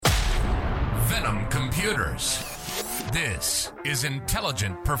computers. This is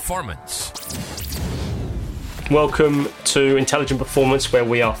Intelligent Performance. Welcome to Intelligent Performance, where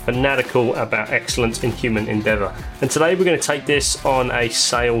we are fanatical about excellence in human endeavour. And today we're going to take this on a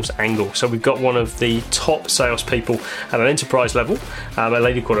sales angle. So we've got one of the top salespeople at an enterprise level, a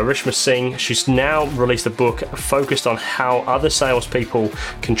lady called Arishma Singh. She's now released a book focused on how other salespeople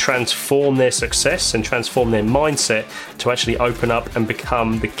can transform their success and transform their mindset to actually open up and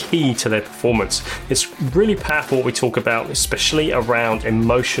become the key to their performance. It's really powerful what we talk about, especially around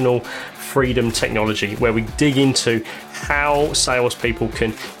emotional freedom technology, where we dig into how salespeople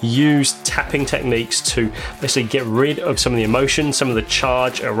can use tapping techniques to basically get rid of some of the emotion, some of the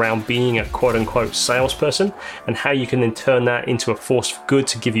charge around being a quote-unquote salesperson, and how you can then turn that into a force for good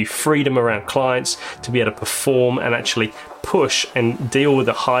to give you freedom around clients, to be able to perform and actually push and deal with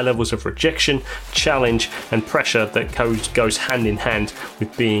the high levels of rejection, challenge, and pressure that goes hand in hand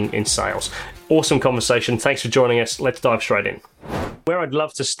with being in sales. Awesome conversation. Thanks for joining us. Let's dive straight in. Where I'd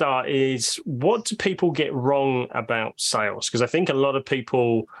love to start is, what do people get wrong about sales? Because I think a lot of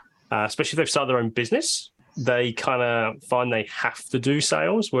people, especially if they've started their own business, they kind of find they have to do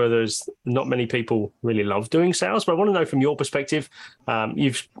sales, where there's not many people really love doing sales. But I want to know from your perspective,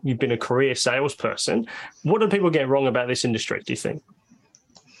 you've been a career salesperson. What do people get wrong about this industry, do you think?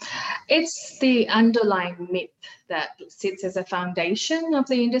 It's the underlying myth that sits as a foundation of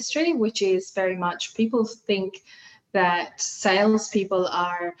the industry, which is very much people think that salespeople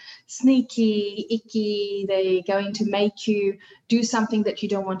are sneaky, icky, they're going to make you do something that you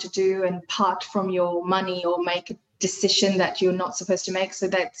don't want to do and part from your money or make a decision that you're not supposed to make. So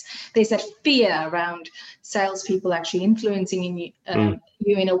there's that fear around salespeople actually influencing you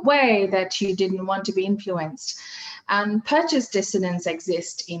in a way that you didn't want to be influenced. And purchase dissonance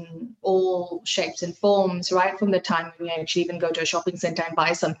exists in all shapes and forms, right from the time when you actually even go to a shopping center and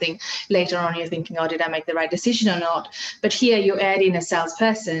buy something. Later on, you're thinking, oh, did I make the right decision or not? But here you add in a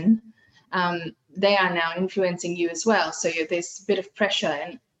salesperson. They are now influencing you as well. So there's a bit of pressure.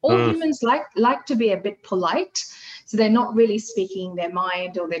 And all humans like to be a bit polite. So they're not really speaking their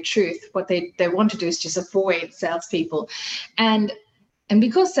mind or their truth. What they want to do is just avoid salespeople. And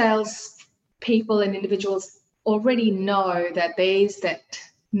because salespeople and individuals already know that there's that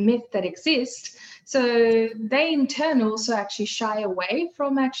myth that exists, so they in turn also actually shy away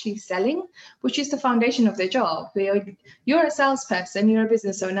from actually selling, which is the foundation of their job. You're a salesperson, you're a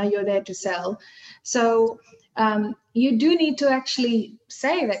business owner, you're there to sell. So you do need to actually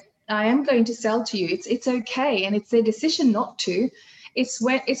say that I am going to sell to you. It's okay, and it's their decision not to.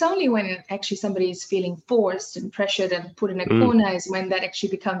 It's only when actually somebody is feeling forced and pressured and put in a corner is when that actually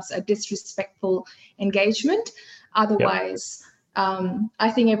becomes a disrespectful engagement. Otherwise,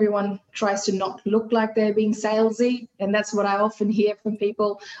 I think everyone tries to not look like they're being salesy, and that's what I often hear from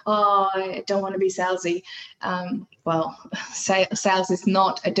people. Oh, I don't want to be salesy. Well, sales is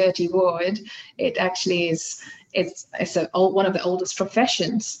not a dirty word. It actually is. It's one of the oldest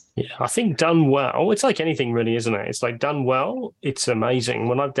professions. Yeah, I think done well, it's like anything really, isn't it? It's like done well, it's amazing.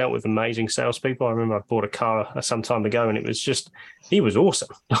 When I've dealt with amazing salespeople, I remember I bought a car some time ago, and it was just, he was awesome.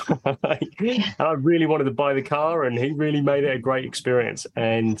 And I really wanted to buy the car, and he really made it a great experience.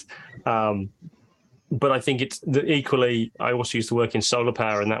 And but I think it's equally, I also used to work in solar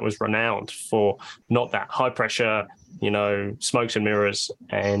power, and that was renowned for not that high pressure, smokes and mirrors.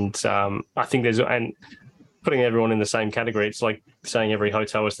 And I think putting everyone in the same category, it's like saying every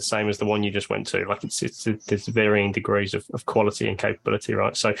hotel is the same as the one you just went to. Like there's varying degrees of quality and capability,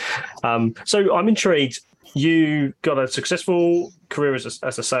 right? So I'm intrigued. You got a successful career as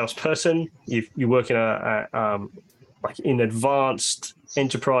a salesperson. You work in in advanced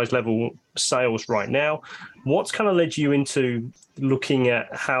enterprise level sales right now. What's kind of led you into looking at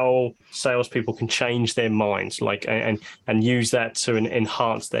how salespeople can change their minds, and use that to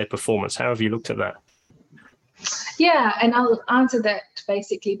enhance their performance? How have you looked at that? Yeah, and I'll answer that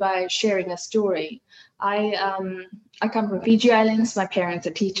basically by sharing a story. I come from Fiji Islands. My parents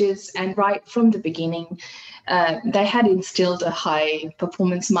are teachers, and right from the beginning, they had instilled a high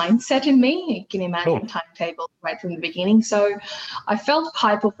performance mindset in me. You can imagine timetable right from the beginning. So I felt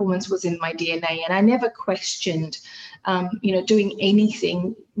high performance was in my DNA, and I never questioned, doing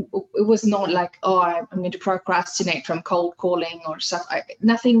anything. It was not like, I'm going to procrastinate from cold calling or stuff.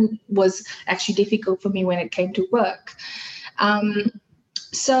 Nothing was actually difficult for me when it came to work.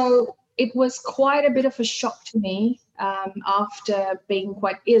 So it was quite a bit of a shock to me after being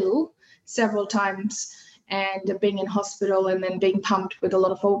quite ill several times and being in hospital and then being pumped with a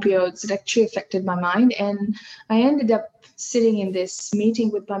lot of opioids, it actually affected my mind. And I ended up sitting in this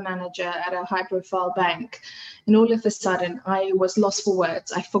meeting with my manager at a high-profile bank. And all of a sudden, I was lost for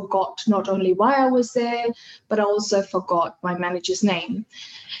words. I forgot not only why I was there, but I also forgot my manager's name.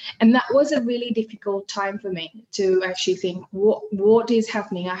 And that was a really difficult time for me to actually think, what is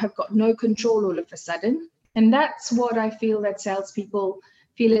happening? I have got no control all of a sudden. And that's what I feel that salespeople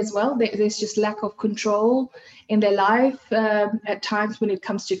feel as well. There's just lack of control in their life at times when it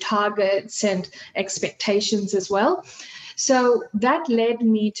comes to targets and expectations as well. So that led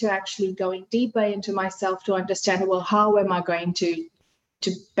me to actually going deeper into myself to understand, well, how am I going to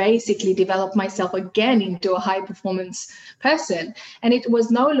basically develop myself again into a high performance person? And it was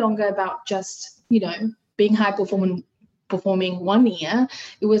no longer about just, being high performing 1 year.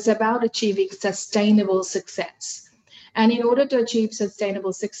 It was about achieving sustainable success. And in order to achieve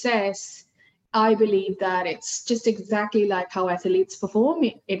sustainable success, I believe that it's just exactly like how athletes perform.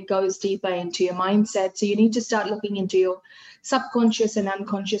 It goes deeper into your mindset. So you need to start looking into your subconscious and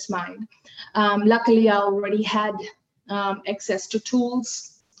unconscious mind. Luckily, I already had access to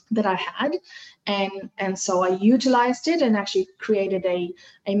tools that I had. And so I utilized it and actually created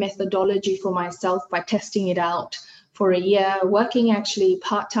a methodology for myself by testing it out for a year, working actually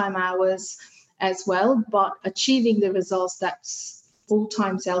part-time hours as well, but achieving the results that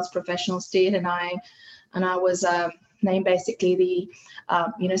full-time sales professionals did. And I was named basically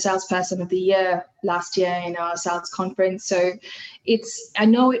the salesperson of the year last year in our sales conference. So I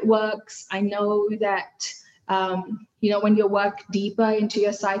know it works. I know that when you work deeper into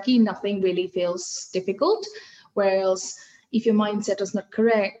your psyche, nothing really feels difficult. Whereas if your mindset is not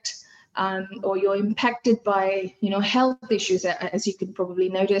correct, or you're impacted by, health issues, as you could probably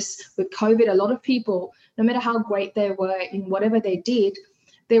notice with COVID, a lot of people, no matter how great they were in whatever they did,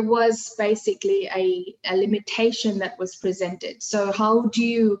 there was basically a limitation that was presented. So how do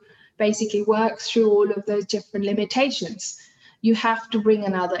you basically work through all of those different limitations? You have to bring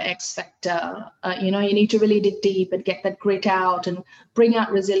another X factor. You need to really dig deep and get that grit out and bring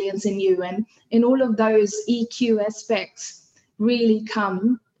out resilience in you. And in all of those EQ aspects really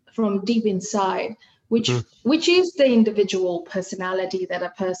come from deep inside, which is the individual personality that a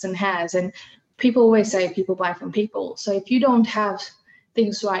person has. And people always say people buy from people. So if you don't have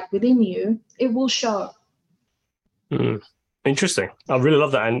things right within you, it will show. Interesting. I really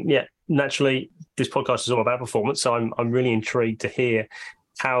love that. And yeah, naturally, this podcast is all about performance. So I'm really intrigued to hear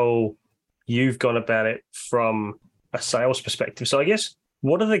how you've gone about it from a sales perspective. So I guess,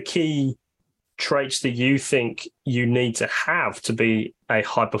 what are the key traits that you think you need to have to be a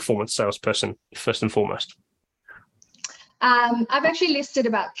high performance salesperson, first and foremost? I've actually listed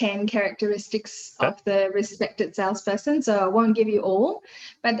about 10 characteristics of the respected salesperson, so I won't give you all,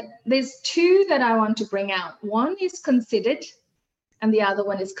 but there's 2 that I want to bring out. One is considered, and the other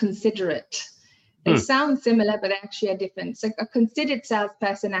one is considerate. They sound similar, but actually are different. So a considered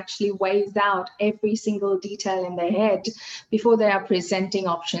salesperson actually weighs out every single detail in their head before they are presenting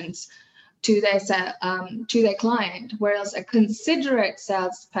options to their client, whereas a considerate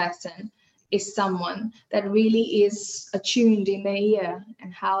salesperson is someone that really is attuned in their ear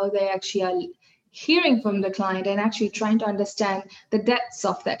and how they actually are hearing from the client and actually trying to understand the depths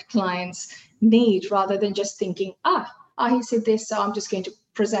of that client's need, rather than just thinking, he said this, so I'm just going to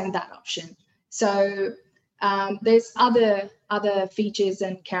present that option. So there's other features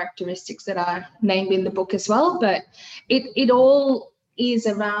and characteristics that are named in the book as well, but it all is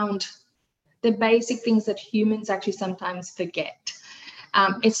around the basic things that humans actually sometimes forget.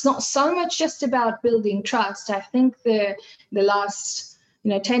 It's not so much just about building trust. I think the last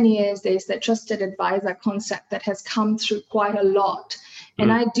 10 years, there's the trusted advisor concept that has come through quite a lot.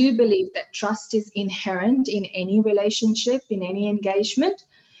 And I do believe that trust is inherent in any relationship, in any engagement.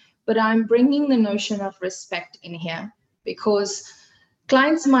 But I'm bringing the notion of respect in here, because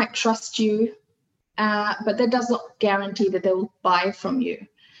clients might trust you, but that does not guarantee that they will buy from you.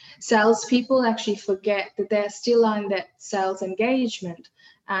 Salespeople actually forget that they're still on that sales engagement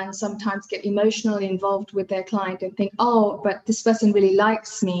and sometimes get emotionally involved with their client and think, but this person really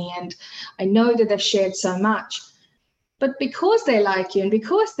likes me and I know that they've shared so much. But because they like you and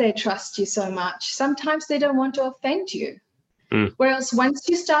because they trust you so much, sometimes they don't want to offend you. Whereas once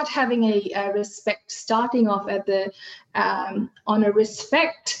you start having a respect, starting off at on a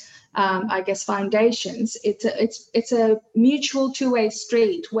respect, foundations, it's a mutual two-way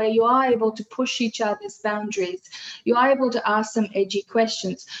street where you are able to push each other's boundaries. You are able to ask some edgy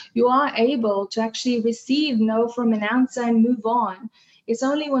questions. You are able to actually receive no from an answer and move on. It's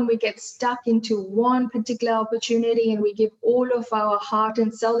only when we get stuck into one particular opportunity and we give all of our heart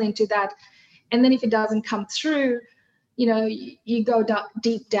and soul into that, And then if it doesn't come through, you go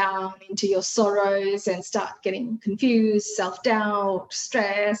deep down into your sorrows and start getting confused, self-doubt,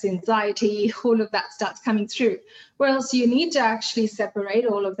 stress, anxiety, all of that starts coming through. Whereas you need to actually separate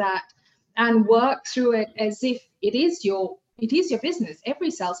all of that and work through it as if it is your business.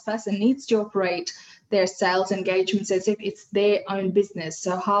 Every salesperson needs to operate their sales engagements as if it's their own business.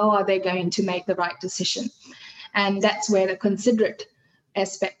 So how are they going to make the right decision? And that's where the considerate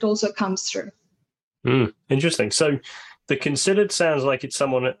aspect also comes through. Interesting. So the considered sounds like it's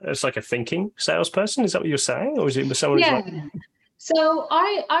like a thinking salesperson. Is that what you're saying? Or is it someone who's like... So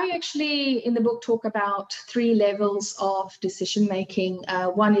I actually in the book talk about 3 levels of decision making.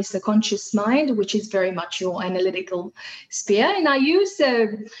 One is the conscious mind, which is very much your analytical sphere. And I use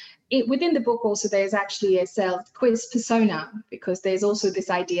within the book also there's actually a sales quiz persona, because there's also this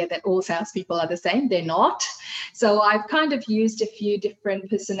idea that all salespeople are the same. They're not. So I've kind of used a few different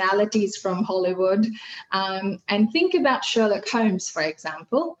personalities from Hollywood, and think about Sherlock Holmes, for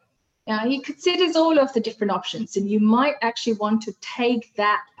example. He considers all of the different options, and you might actually want to take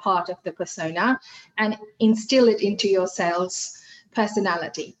that part of the persona and instill it into your sales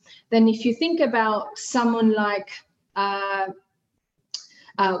personality. Then if you think about someone like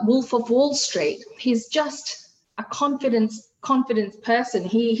Wolf of Wall Street, he's just a confident person.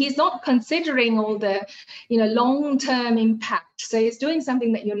 He's not considering all the long-term impact. So he's doing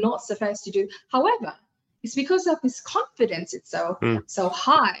something that you're not supposed to do. However, it's because of his confidence. It's so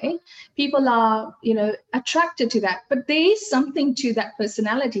high. People are, attracted to that. But there is something to that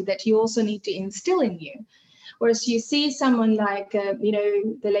personality that you also need to instill in you. Whereas you see someone like, the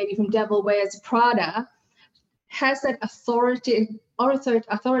lady from Devil Wears Prada has that authoritative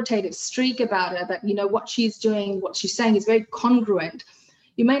streak about her, that, what she's doing, what she's saying is very congruent.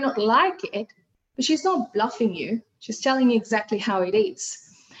 You may not like it, but she's not bluffing you. She's telling you exactly how it is.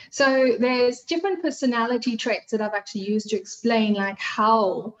 So there's different personality traits that I've actually used to explain like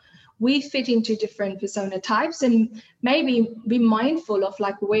how we fit into different persona types, and maybe be mindful of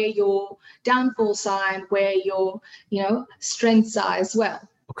like where your downfalls are and where your, strengths are as well.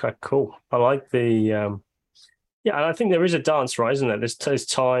 Okay, cool. I like the, and I think there is a dance, right, isn't there? There's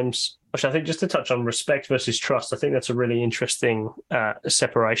times, actually, I think just to touch on respect versus trust, I think that's a really interesting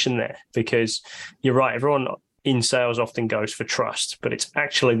separation there, because you're right, everyone in sales often goes for trust, but it's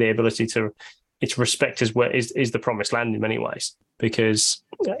actually the ability it's respect is the promised land in many ways, because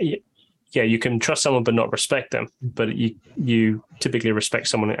you can trust someone but not respect them, but you typically respect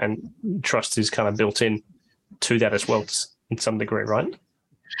someone, and trust is kind of built in to that as well in some degree, right?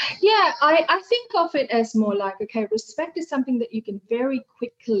 Yeah, I think of it as more like, okay, respect is something that you can very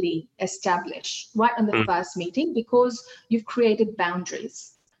quickly establish right on the first meeting, because you've created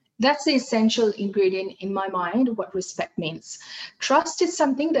boundaries. That's the essential ingredient in my mind, what respect means. Trust is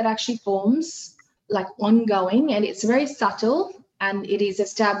something that actually forms like ongoing, and it's very subtle, and it is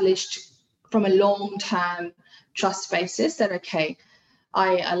established from a long-term trust basis that, okay,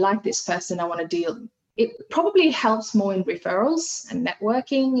 I like this person, I want to deal. It probably helps more in referrals and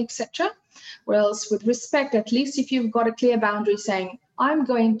networking, etc. Whereas with respect, at least if you've got a clear boundary saying, I'm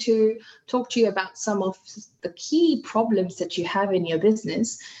going to talk to you about some of the key problems that you have in your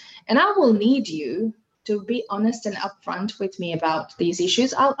business, and I will need you to be honest and upfront with me about these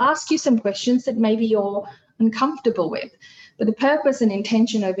issues. I'll ask you some questions that maybe you're uncomfortable with. But the purpose and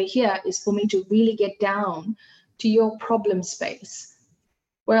intention over here is for me to really get down to your problem space.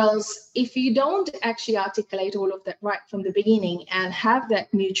 Whereas if you don't actually articulate all of that right from the beginning and have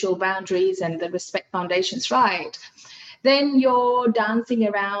that mutual boundaries and the respect foundations right, then you're dancing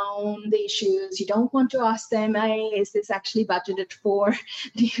around the issues. You don't want to ask them, hey, is this actually budgeted for?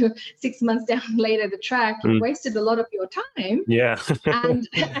 6 months down later the track, you wasted a lot of your time. Yeah.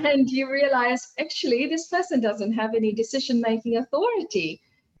 and you realize, actually, this person doesn't have any decision-making authority.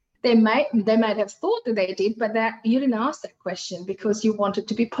 They might have thought that they did, but that you didn't ask that question because you wanted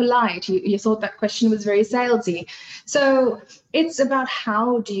to be polite. You thought that question was very salesy. So it's about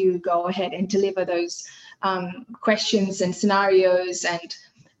how do you go ahead and deliver those questions and scenarios, and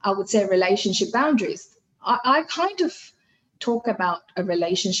I would say relationship boundaries. I kind of talk about a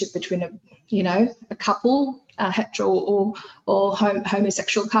relationship between a couple, hetero or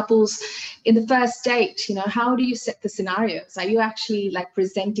homosexual couples. In the first date, how do you set the scenarios? Are you actually like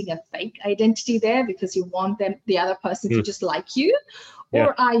presenting a fake identity there because you want the other person to just like you?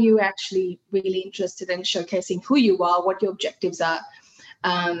 Or are you actually really interested in showcasing who you are, what your objectives are,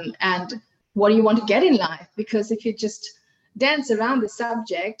 and what do you want to get in life? Because if you just dance around the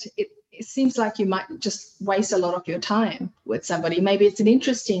subject, it seems like you might just waste a lot of your time with somebody. Maybe it's an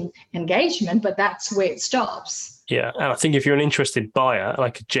interesting engagement, but that's where it stops. Yeah, and I think if you're an interested buyer,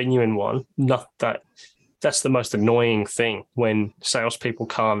 like a genuine one, that's the most annoying thing when salespeople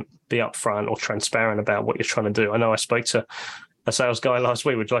can't be upfront or transparent about what you're trying to do. I know I spoke to a sales guy last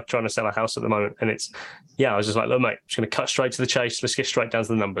week. We're like trying to sell a house at the moment, and I was just like, look, mate, I'm just going to cut straight to the chase. Let's get straight down to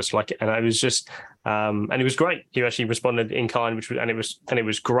the numbers. And I was just, and it was great. He actually responded in kind, and it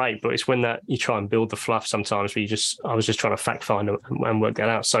was great. But it's when that you try and build the fluff sometimes, where I was just trying to fact find and work that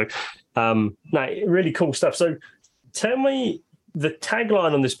out. So, no, really cool stuff. So, tell me. The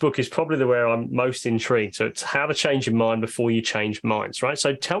tagline on this book is probably where I'm most intrigued. So it's how to change your mind before you change minds, right?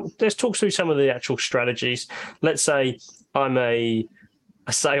 So let's talk through some of the actual strategies. Let's say I'm a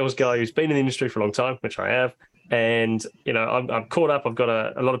sales guy who's been in the industry for a long time, which I have. And, I'm caught up. I've got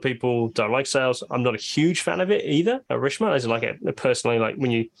a lot of people don't like sales. I'm not a huge fan of it either. Arishma, as like personally, like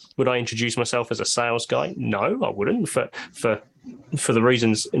would I introduce myself as a sales guy? No, I wouldn't for the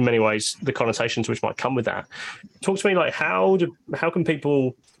reasons, in many ways, the connotations which might come with that. Talk to me, like how can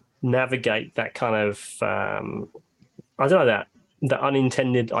people navigate that kind of I don't know, that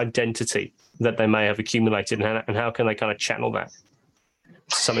unintended identity that they may have accumulated, and how can they kind of channel that?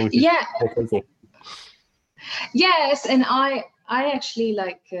 Something which is more fruitful. Yes, and I actually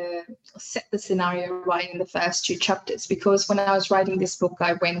set the scenario right in the first two chapters, because when I was writing this book,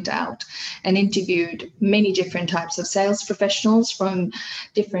 I went out and interviewed many different types of sales professionals from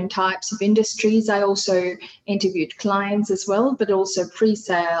different types of industries. I also interviewed clients as well, but also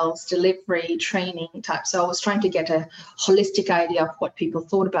pre-sales, delivery, training type. So I was trying to get a holistic idea of what people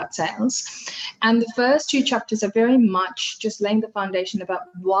thought about sales. And the first two chapters are very much just laying the foundation about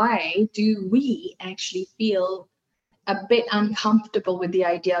why do we actually feel a bit uncomfortable with the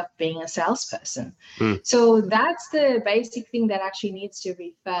idea of being a salesperson. So that's the basic thing that actually needs to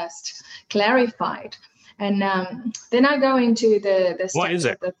be first clarified. And then I go into the what is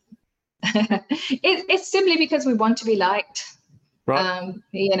it? It's simply because we want to be liked, right?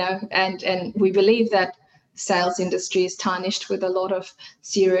 And we believe that sales industry is tarnished with a lot of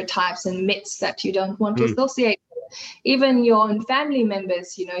stereotypes and myths that you don't want to associate with. Even your own family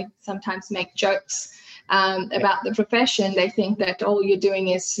members, sometimes make jokes about the profession. They think that all you're doing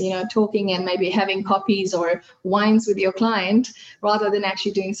is, talking and maybe having coffees or wines with your client rather than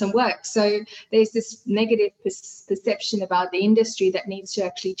actually doing some work. So there's this negative perception about the industry that needs to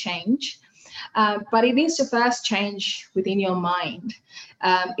actually change. But it needs to first change within your mind.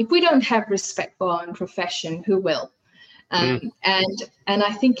 If we don't have respect for our own profession, who will? And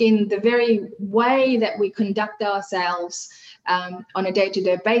I think in the very way that we conduct ourselves on a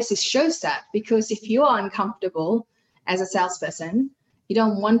day-to-day basis shows that, because if you are uncomfortable as a salesperson, you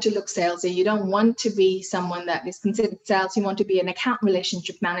don't want to look salesy, you don't want to be someone that is considered sales, you want to be an account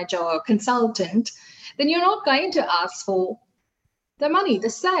relationship manager or a consultant, then you're not going to ask for the money, the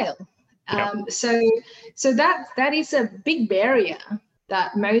sale. So that is a big barrier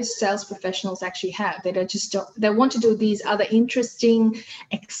that most sales professionals actually have. They want to do these other interesting,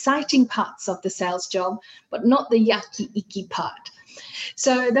 exciting parts of the sales job, but not the yucky, icky part.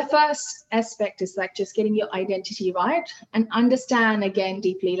 So the first aspect is just getting your identity right and understand again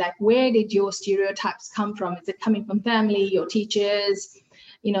deeply, where did your stereotypes come from? Is it coming from family, your teachers,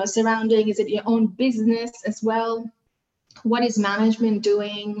 surrounding? Is it your own business as well? What is management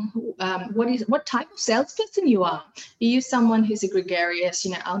doing? What type of salesperson you are? Are you someone who's a gregarious,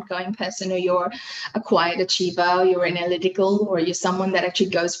 outgoing person, or you're a quiet achiever, or you're analytical, or you're someone that actually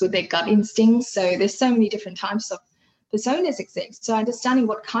goes with their gut instincts? So there's so many different types of personas exist. So understanding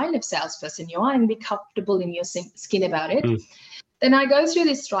what kind of salesperson you are and be comfortable in your skin about it. Then I go through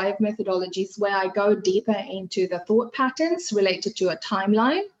these Thrive methodologies where I go deeper into the thought patterns related to a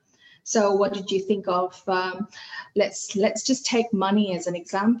timeline. So what did you think of, let's just take money as an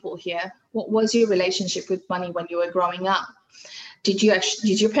example here. What was your relationship with money when you were growing up? Did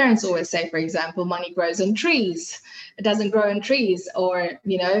your parents always say, for example, money grows on trees? It doesn't grow on trees. Or,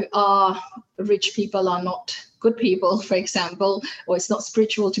 rich people are not good people, for example, or it's not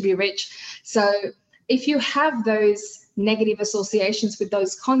spiritual to be rich. So if you have those negative associations with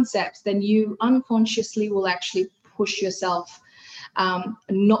those concepts, then you unconsciously will actually push yourself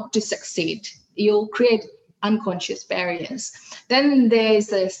not to succeed. You'll create unconscious barriers. Then there's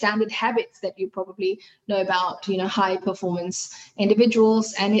the standard habits that you probably know about, high performance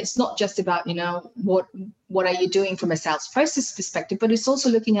individuals. And it's not just about, what are you doing from a sales process perspective, but it's also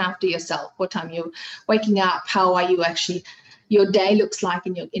looking after yourself. What time you're waking up, how are you actually, your day looks like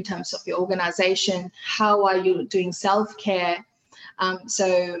in terms of your organization, how are you doing self-care?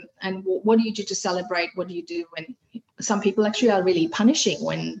 And what do you do to celebrate? What do you do when some people actually are really punishing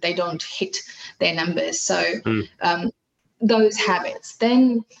when they don't hit their numbers? So those habits.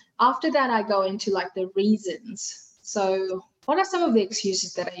 Then After that, I go into like the reasons. So what are some of the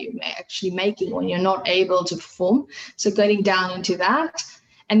excuses that are you actually making when you're not able to perform? So getting down into that.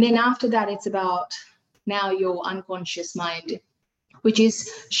 And then after that, it's about now your unconscious mind, which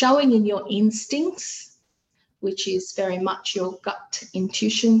is showing in your instincts, which is very much your gut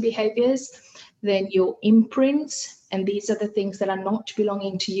intuition behaviors, then your imprints, and these are the things that are not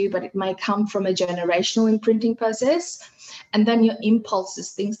belonging to you, but it may come from a generational imprinting process. And then your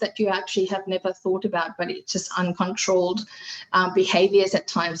impulses, things that you actually have never thought about, but it's just uncontrolled behaviors at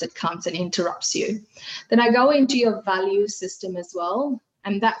times that comes and interrupts you. Then I go into your value system as well.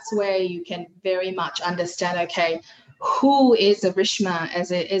 And that's where you can very much understand, okay, who is Arishma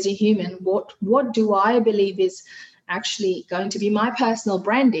as a human? What do I believe is actually going to be my personal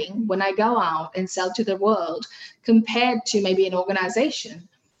branding when I go out and sell to the world compared to maybe an organization?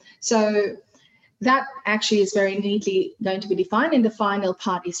 So that actually is very neatly going to be defined. And the final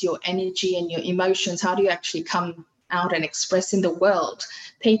part is your energy and your emotions. How do you actually come out and express in the world?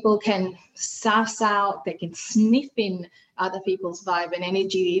 People can suss out, they can sniff in other people's vibe and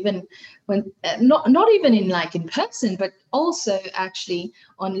energy, even when not even in person, but also actually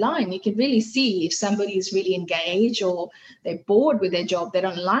online. You can really see if somebody is really engaged or they're bored with their job, they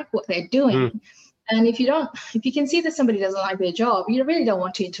don't like what they're doing. And if you can see that somebody doesn't like their job, you really don't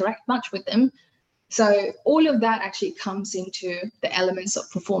want to interact much with them. So all of that actually comes into the elements of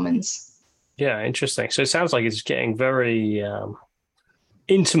performance. Yeah, interesting. So it sounds like it's getting very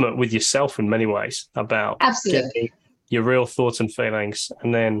intimate with yourself in many ways about getting your real thoughts and feelings.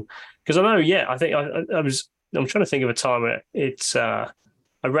 And then, because I know, I think I'm trying to think of a time where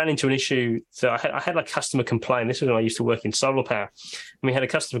I ran into an issue that I had a customer complain. This was when I used to work in solar power, and we had a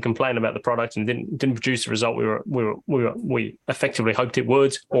customer complain about the product and didn't produce the result we effectively hoped it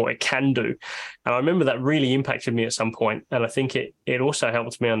would or it can do. And I remember that really impacted me at some point. And I think it also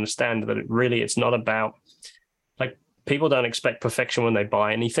helped me understand that it's not about, like, people don't expect perfection when they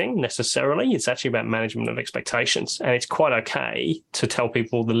buy anything necessarily. It's actually about management of expectations. And it's quite okay to tell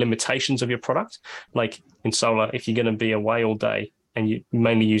people the limitations of your product. Like in solar, if you're going to be away all day and you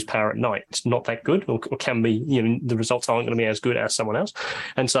mainly use power at night, it's not that good, or can be, the results aren't going to be as good as someone else.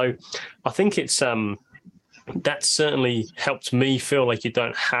 And so I think it's that certainly helped me feel like you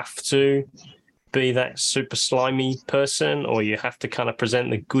don't have to be that super slimy person, or you have to kind of present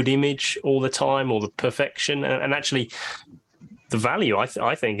the good image all the time or the perfection. And actually the value,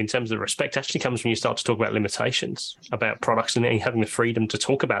 I think, in terms of respect, actually comes when you start to talk about limitations about products and having the freedom to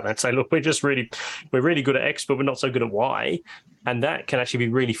talk about that. Say, look, we're really good at X, but we're not so good at Y. And that can actually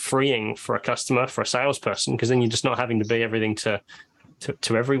be really freeing for a customer, for a salesperson, because then you're just not having to be everything to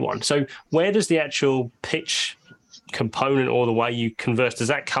everyone. So where does the actual pitch component or the way you converse, does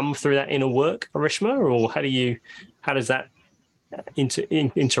that come through that inner work, Arishma, or how does that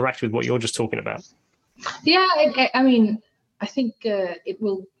interact with what you're just talking about? Yeah, I think it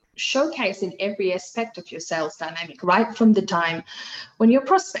will showcase in every aspect of your sales dynamic, right from the time when you're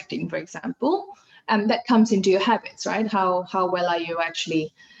prospecting, for example, and that comes into your habits, right? How well are you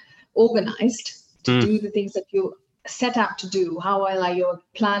actually organized to do the things that you set out to do? How well are you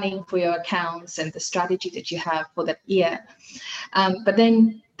planning for your accounts and the strategy that you have for that year? But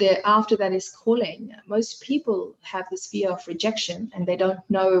then after that is calling. Most people have this fear of rejection and they don't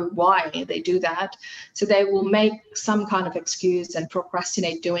know why they do that. So they will make some kind of excuse and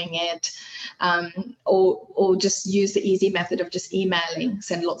procrastinate doing it, or just use the easy method of just emailing,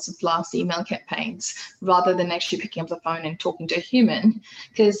 send lots of blast email campaigns rather than actually picking up the phone and talking to a human,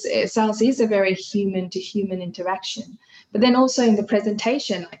 because sales is a very human to human interaction. But then also in the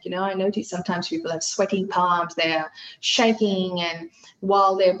presentation, I notice sometimes people have sweating palms, they're shaking, and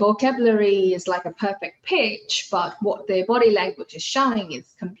while their vocabulary is like a perfect pitch, but what their body language is showing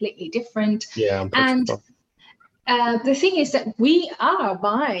is completely different. Yeah. And the thing is that we are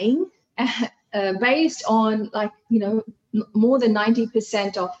buying based on more than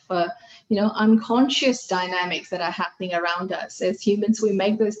 90% of unconscious dynamics that are happening around us. As humans, we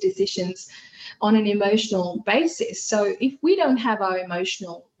make those decisions on an emotional basis. So if we don't have our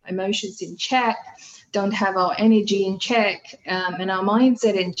emotions in check, don't have our energy in check, and our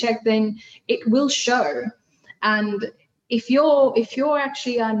mindset in check, then it will show. And if you're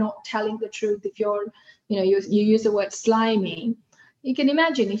actually are not telling the truth, if you use the word slimy, you can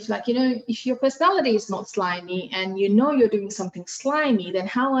imagine if your personality is not slimy and you're doing something slimy, then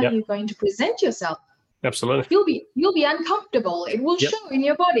how are you going to present yourself? Absolutely. You'll be uncomfortable. It will show in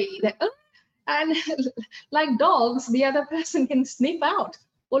your body that, and like dogs, the other person can sniff out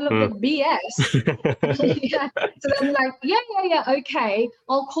all of the BS. Yeah. So then yeah, okay,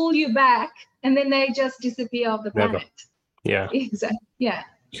 I'll call you back. And then they just disappear off the planet. Yeah. Exactly. Yeah.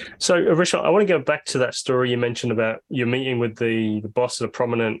 So, Arishma, I want to go back to that story you mentioned about your meeting with the boss of a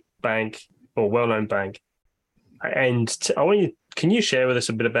prominent bank or well-known bank. And I want you, can you share with us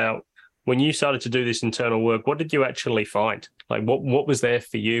a bit about when you started to do this internal work, what did you actually find? Like what was there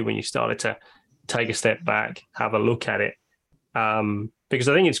for you when you started to take a step back, have a look at it? Because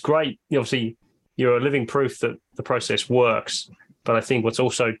I think it's great. Obviously, you're a living proof that the process works. But I think what's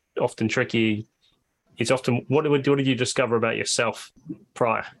also often tricky is often what did you discover about yourself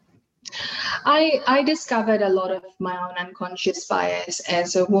prior? I discovered a lot of my own unconscious bias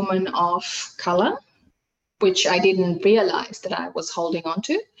as a woman of color, which I didn't realize that I was holding on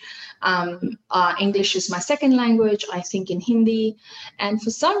to. English is my second language, I think in Hindi. And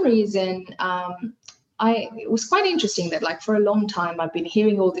for some reason, it was quite interesting that like for a long time, I've been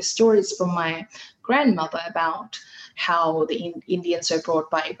hearing all these stories from my grandmother about how the Indians were brought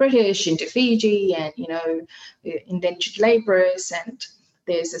by British into Fiji and, indentured laborers, and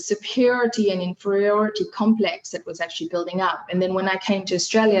there's a superiority and inferiority complex that was actually building up. And then when I came to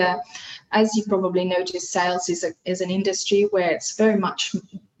Australia, as you probably noticed, sales is an industry where it's very much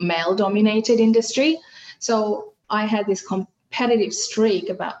male-dominated industry. So I had this competitive streak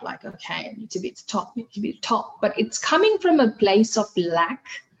about like, okay, I need to be at the top, but it's coming from a place of lack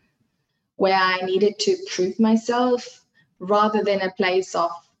where I needed to prove myself rather than a place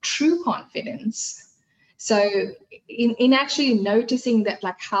of true confidence. So in actually noticing that,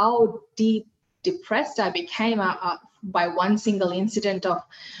 like how deep depressed I became by one single incident of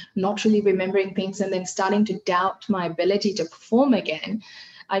not really remembering things and then starting to doubt my ability to perform again,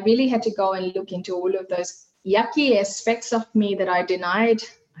 I really had to go and look into all of those yucky aspects of me that I denied.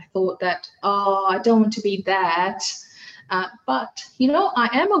 I thought that, I don't want to be that. But, I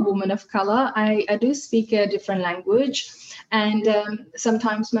am a woman of color. I do speak a different language, and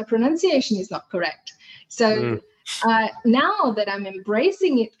sometimes my pronunciation is not correct. So now that I'm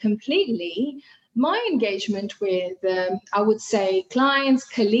embracing it completely, my engagement with, I would say, clients,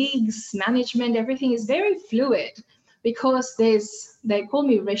 colleagues, management, everything is very fluid because they call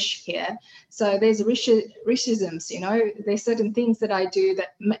me Rish here. So there's Rishisms, there's certain things that I do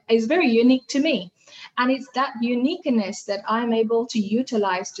that is very unique to me. And it's that uniqueness that I'm able to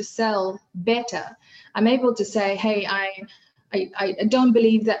utilize to sell better. I'm able to say, hey, I don't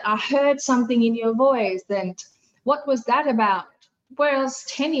believe that I heard something in your voice. And what was that about? Whereas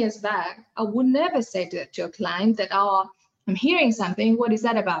 10 years back, I would never say to a client that, I'm hearing something. What is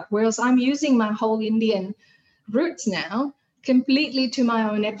that about? Whereas I'm using my whole Indian roots now completely to my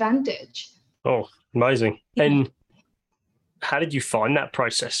own advantage. Oh, amazing. Yeah. And how did you find that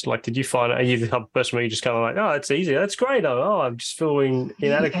process? Like, did you find, are you the type of person where you just kind of like, oh, it's easy, that's great. Oh, I'm just feeling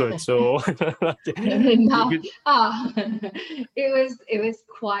inadequate or no. It was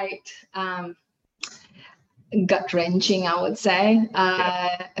quite gut wrenching, I would say.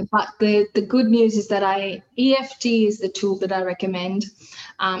 But the good news is that EFT is the tool that I recommend,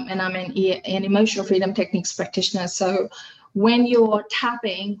 and I'm an emotional freedom techniques practitioner. So when you're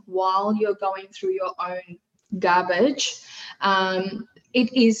tapping while you're going through your own garbage,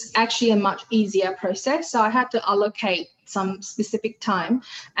 it is actually a much easier process. So I had to allocate some specific time,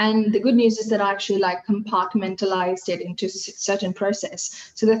 and the good news is that I actually compartmentalized it into certain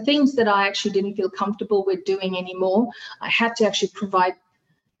process. So the things that I actually didn't feel comfortable with doing anymore, I had to actually provide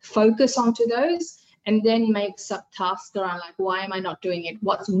focus onto those, and then make subtasks around why am I not doing it?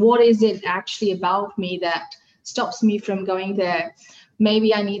 What is it actually about me that stops me from going there?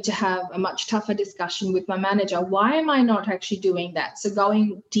 Maybe I need to have a much tougher discussion with my manager. Why am I not actually doing that? So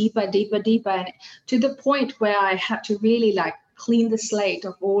going deeper, and to the point where I had to really clean the slate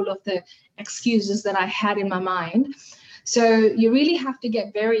of all of the excuses that I had in my mind. So you really have to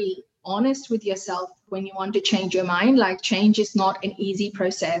get very honest with yourself when you want to change your mind. Change is not an easy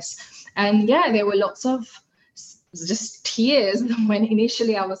process. And there were lots of just tears when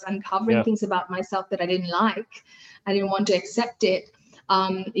initially I was uncovering things about myself that I didn't like. I didn't want to accept it.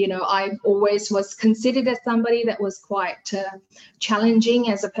 I always was considered as somebody that was quite challenging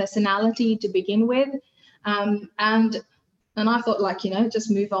as a personality to begin with. And I thought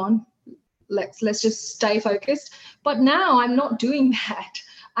just move on. Let's just stay focused. But now I'm not doing that.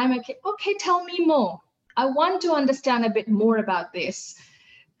 I'm okay, tell me more. I want to understand a bit more about this,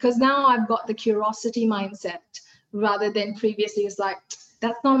 because now I've got the curiosity mindset rather than previously it's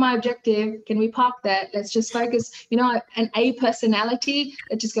that's not my objective. Can we park that? Let's just focus. An A personality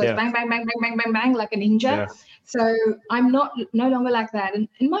that just goes bang, bang, bang, bang, bang, bang, bang, like a ninja. Yeah. So I'm no longer like that. And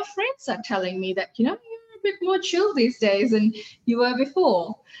my friends are telling me that, you're a bit more chill these days than you were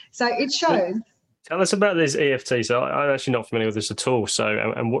before. So it shows. Tell us about this EFT. So I'm actually not familiar with this at all.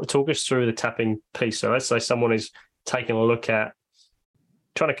 So, talk us through the tapping piece. So let's say someone is taking a look at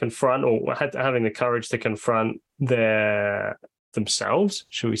trying to confront or having the courage to confront themselves,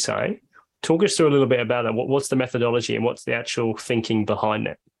 should we say? Talk us through a little bit about that. What's the methodology and what's the actual thinking behind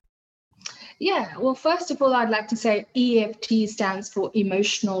it? Yeah, well, first of all, I'd like to say EFT stands for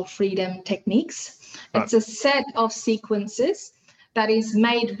Emotional Freedom Techniques. Right. It's a set of sequences that is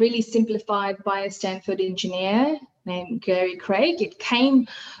made really simplified by a Stanford engineer named Gary Craig. It came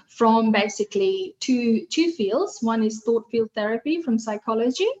from basically two fields. One is thought field therapy from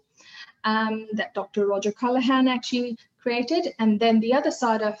psychology, that Dr. Roger Callahan actually created. And then the other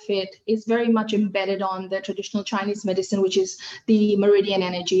side of it is very much embedded on the traditional Chinese medicine, which is the meridian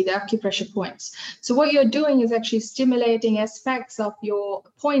energy, the acupressure points. So what you're doing is actually stimulating aspects of your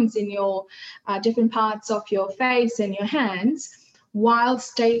points in your different parts of your face and your hands, while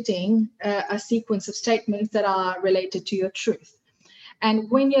stating a sequence of statements that are related to your truth.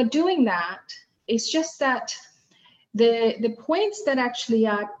 And when you're doing that, it's just that the points that actually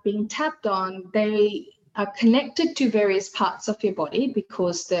are being tapped on, they are connected to various parts of your body,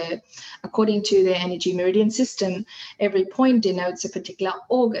 because according to the energy meridian system, every point denotes a particular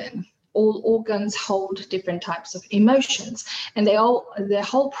organ. All organs hold different types of emotions, and the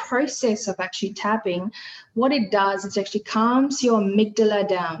whole process of actually tapping, what it does is actually calms your amygdala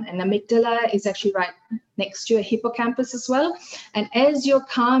down, and amygdala is actually right next to your hippocampus as well. And as you're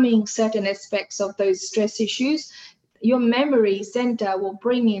calming certain aspects of those stress issues, your memory center will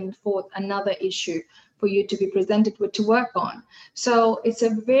bring in forth another issue for you to be presented with to work on. So it's a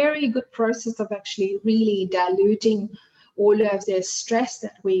very good process of actually really diluting all of the stress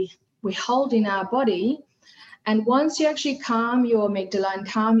that we hold in our body. And once you actually calm your amygdala and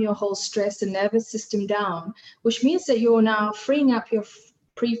calm your whole stress and nervous system down, which means that you're now freeing up your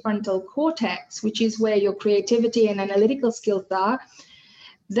prefrontal cortex, which is where your creativity and analytical skills are,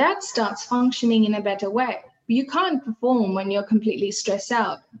 that starts functioning in a better way. You can't perform when you're completely stressed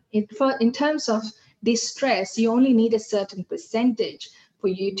out. In terms of this stress, you only need a certain percentage for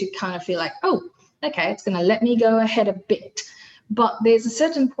you to kind of feel like, oh, okay, it's going to let me go ahead a bit. But there's a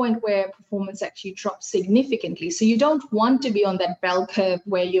certain point where performance actually drops significantly. So you don't want to be on that bell curve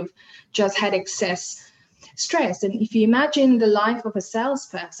where you've just had excess stress. And if you imagine the life of a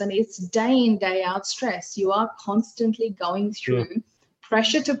salesperson, it's day in, day out stress. You are constantly going through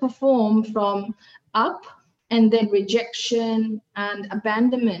pressure to perform from up, and then rejection and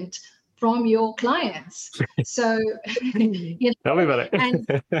abandonment from your clients. So, Tell me about it.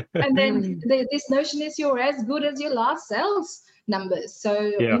 and then this notion is you're as good as your last sales numbers. So,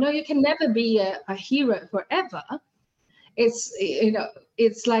 you can never be a hero forever.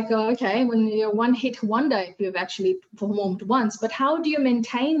 It's like, okay, when you're one hit wonder if you've actually performed once, but how do you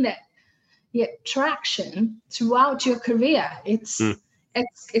maintain that traction throughout your career?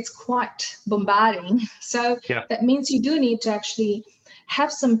 It's quite bombarding. So that means you do need to actually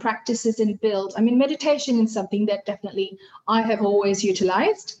have some practices and build. I mean, meditation is something that definitely I have always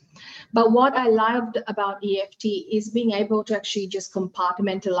utilized. But what I loved about EFT is being able to actually just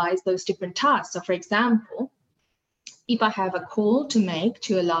compartmentalize those different tasks. So for example, if I have a call to make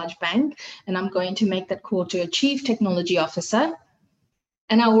to a large bank, and I'm going to make that call to a chief technology officer,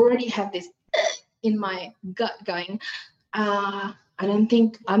 and I already have this in my gut going, I'm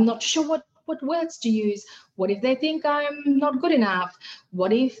not sure what words to use. What if they think I'm not good enough?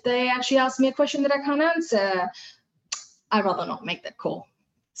 What if they actually ask me a question that I can't answer? I'd rather not make that call.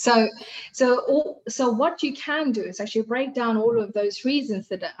 So what you can do is actually break down all of those reasons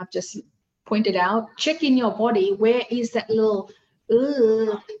that I've just pointed out, check in your body, where is that little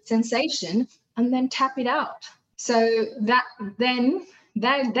sensation, and then tap it out. So that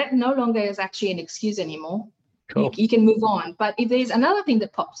no longer is actually an excuse anymore. Cool. You can move on. But if there's another thing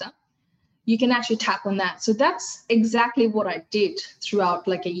that pops up, you can actually tap on that. So that's exactly what I did throughout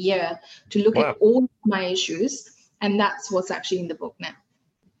like a year to look at all my issues. And that's what's actually in the book now.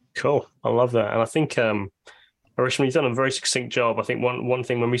 Cool. I love that. And I think, Arishma, you've done a very succinct job. I think one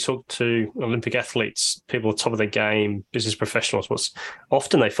thing when we talk to Olympic athletes, people at the top of their game, business professionals, what's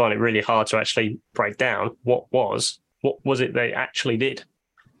often they find it really hard to actually break down what was it they actually did.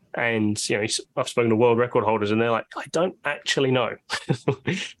 And, I've spoken to world record holders and they're like, I don't actually know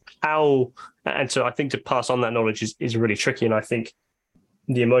how. And so I think to pass on that knowledge is really tricky. And I think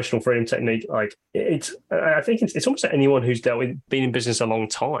the emotional freedom technique, like it's almost like anyone who's been in business a long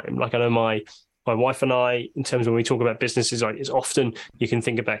time. Like I know my wife and I, in terms of when we talk about businesses, like it's often you can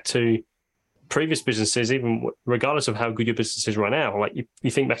think back to previous businesses, even regardless of how good your business is right now. Like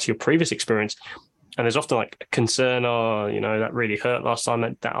you think back to your previous experience. And there's often like a concern, that really hurt last time,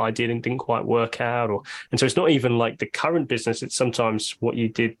 that idea didn't quite work out. And so it's not even like the current business, it's sometimes what you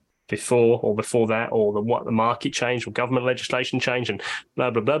did before or before that, or what the market changed or government legislation changed and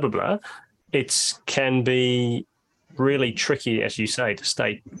blah, blah, blah, blah, blah. It can be really tricky, as you say, to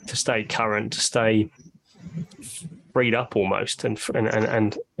stay current, to stay freed up almost and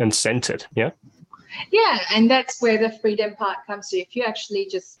centered. Yeah, and that's where the freedom part comes to. If you actually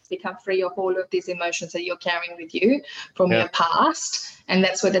just become free of all of these emotions that you're carrying with you from your past, and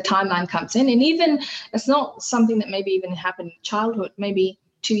that's where the timeline comes in. And even it's not something that maybe even happened in childhood, maybe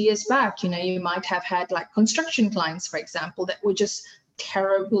 2 years back, you might have had like construction clients, for example, that were just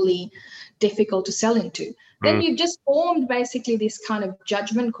terribly difficult to sell into. Then you just formed basically this kind of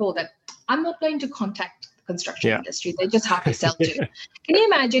judgment call that I'm not going to contact construction industry. They're just hard to sell to. Can you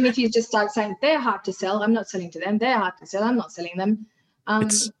imagine if you just start saying they're hard to sell, I'm not selling to them, they're hard to sell, I'm not selling them.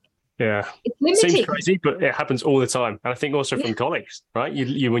 It's limiting. It seems crazy, but it happens all the time. And I think also from colleagues, right?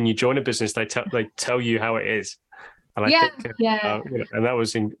 You when you join a business, they tell you how it is. And I think, and that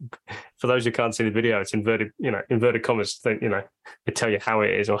was for those who can't see the video, it's inverted commas. They tell you how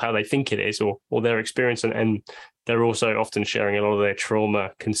it is or how they think it is or their experience, and they're also often sharing a lot of their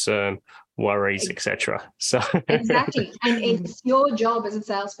trauma, concern, worries, etc. So exactly, and it's your job as a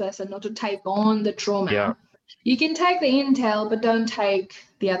salesperson not to take on the trauma. Yeah. You can take the intel, but don't take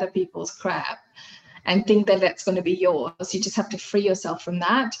the other people's crap and think that that's going to be yours. You just have to free yourself from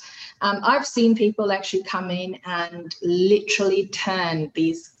that. I've seen people actually come in and literally turn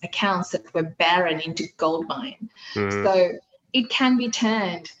these accounts that were barren into gold mine. So it can be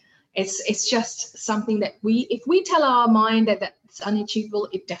turned. It's just something that if we tell our mind that that's unachievable,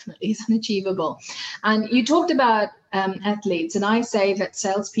 it definitely is unachievable. And you talked about athletes, and I say that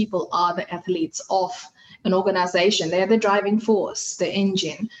salespeople are the athletes of an organization. They're the driving force, the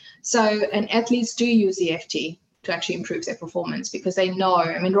engine. So, and athletes do use EFT to actually improve their performance because they know.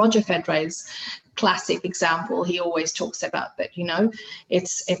 I mean, Roger Federer's classic example, he always talks about that,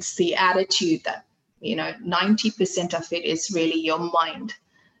 it's the attitude that, 90% of it is really your mind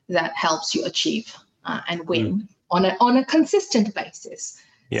that helps you achieve and win on a consistent basis.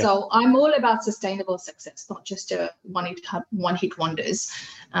 Yeah. So I'm all about sustainable success, not just a one-hit wonders.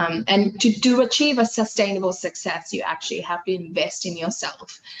 And to achieve a sustainable success, you actually have to invest in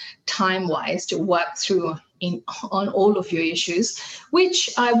yourself time-wise to work through on all of your issues, which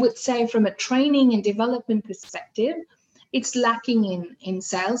I would say from a training and development perspective, it's lacking in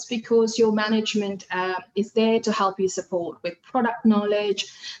sales because your management is there to help you support with product knowledge.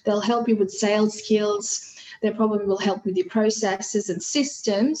 They'll help you with sales skills. They probably will help with your processes and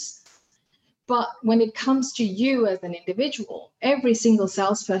systems. But when it comes to you as an individual, every single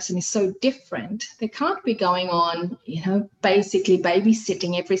salesperson is so different. They can't be going on, basically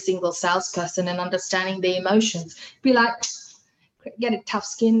babysitting every single salesperson and understanding their emotions. Be like, get a tough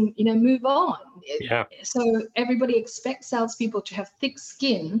skin, move on. Yeah. So everybody expects salespeople to have thick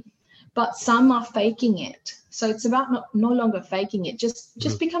skin, but some are faking it. So it's about no longer faking it.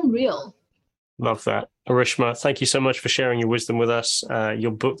 Just become real. Love that. Arishma, thank you so much for sharing your wisdom with us.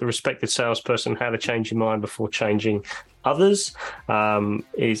 Your book, The Respected Salesperson, How to Change Your Mind Before Changing Others,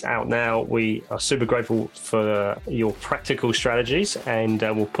 is out now. We are super grateful for your practical strategies, and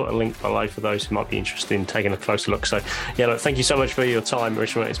we'll put a link below for those who might be interested in taking a closer look. So, thank you so much for your time,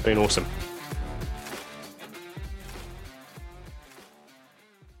 Arishma. It's been awesome.